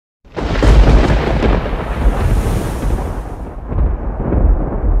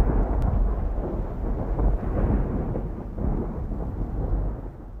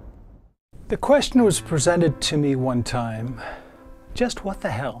question was presented to me one time, just what the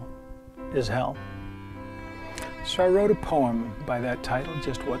hell is hell? So I wrote a poem by that title,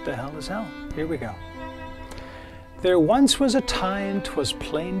 Just What the Hell is Hell? Here we go. There once was a time 'twas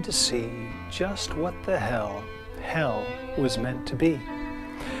plain to see just what the hell was meant to be.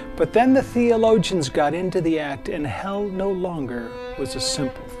 But then the theologians got into the act, and hell no longer was a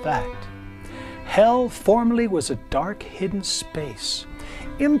simple fact. Hell formerly was a dark hidden space,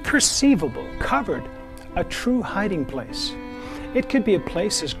 imperceivable, covered, a true hiding place. It could be a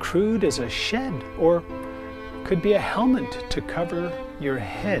place as crude as a shed, or could be a helmet to cover your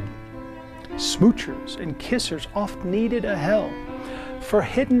head. Smoochers and kissers oft needed a hell, for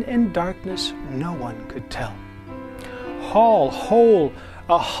hidden in darkness no one could tell. Hall, hole,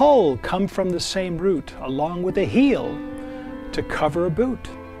 a hull come from the same root, along with a heel to cover a boot.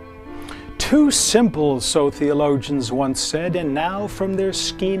 Too simple, so theologians once said, and now from their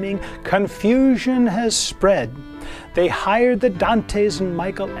scheming confusion has spread. They hired the Dantes and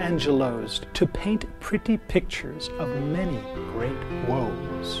Michelangelos to paint pretty pictures of many great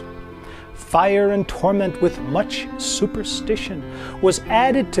woes. Fire and torment with much superstition was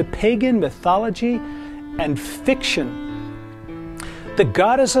added to pagan mythology and fiction. The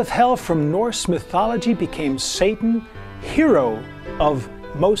goddess of hell from Norse mythology became Satan, hero of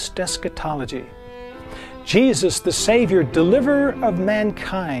most eschatology. Jesus, the Savior, deliverer of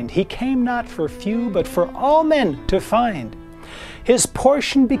mankind, he came not for few, but for all men to find. His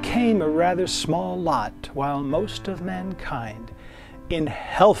portion became a rather small lot, while most of mankind in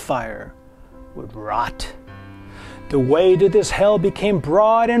hellfire would rot. The way to this hell became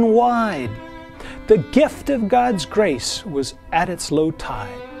broad and wide. The gift of God's grace was at its low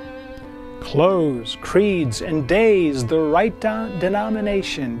tide. Clothes, creeds, and days, the right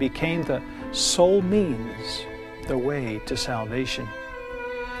denomination became the sole means, the way to salvation.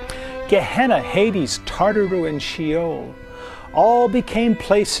 Gehenna, Hades, Tartaru, and Sheol all became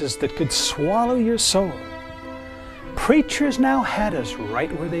places that could swallow your soul. Preachers now had us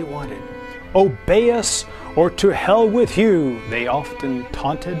right where they wanted. Obey us, or to hell with you, they often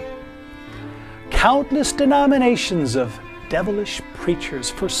taunted. Countless denominations of devilish preachers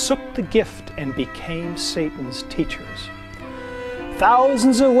forsook the gift and became Satan's teachers.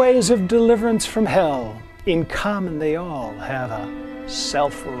 Thousands of ways of deliverance from hell, in common they all have a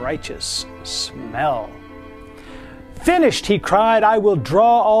self-righteous smell. Finished, he cried, I will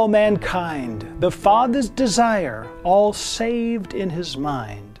draw all mankind, the Father's desire, all saved in his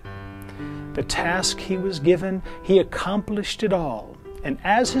mind. The task he was given, he accomplished it all, and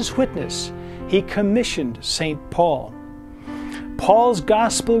as his witness, he commissioned St. Paul. Paul's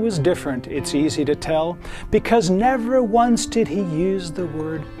gospel was different, it's easy to tell, because never once did he use the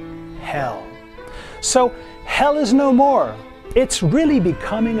word hell. So hell is no more. It's really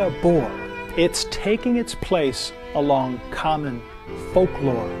becoming a bore. It's taking its place along common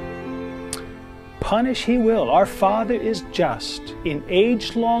folklore. Punish he will, our Father is just. In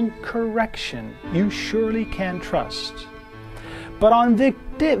age-long correction you surely can trust. But on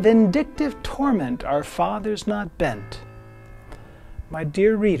vindictive torment our Father's not bent. My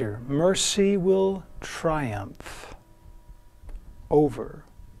dear reader, mercy will triumph over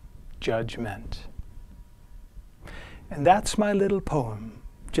judgment. And that's my little poem.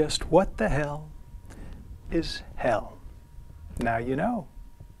 Just what the hell is hell? Now you know.